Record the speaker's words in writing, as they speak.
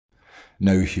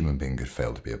No human being could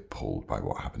fail to be appalled by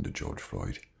what happened to George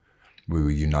Floyd. We were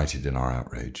united in our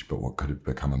outrage, but what could have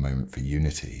become a moment for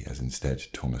unity has instead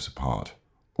torn us apart.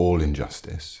 All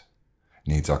injustice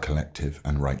needs our collective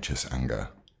and righteous anger,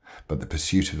 but the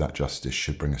pursuit of that justice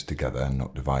should bring us together and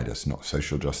not divide us. Not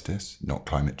social justice, not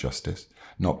climate justice,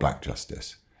 not black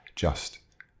justice, just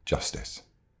justice.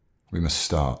 We must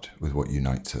start with what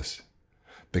unites us,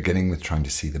 beginning with trying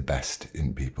to see the best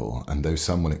in people, and though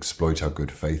some will exploit our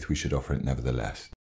good faith, we should offer it nevertheless.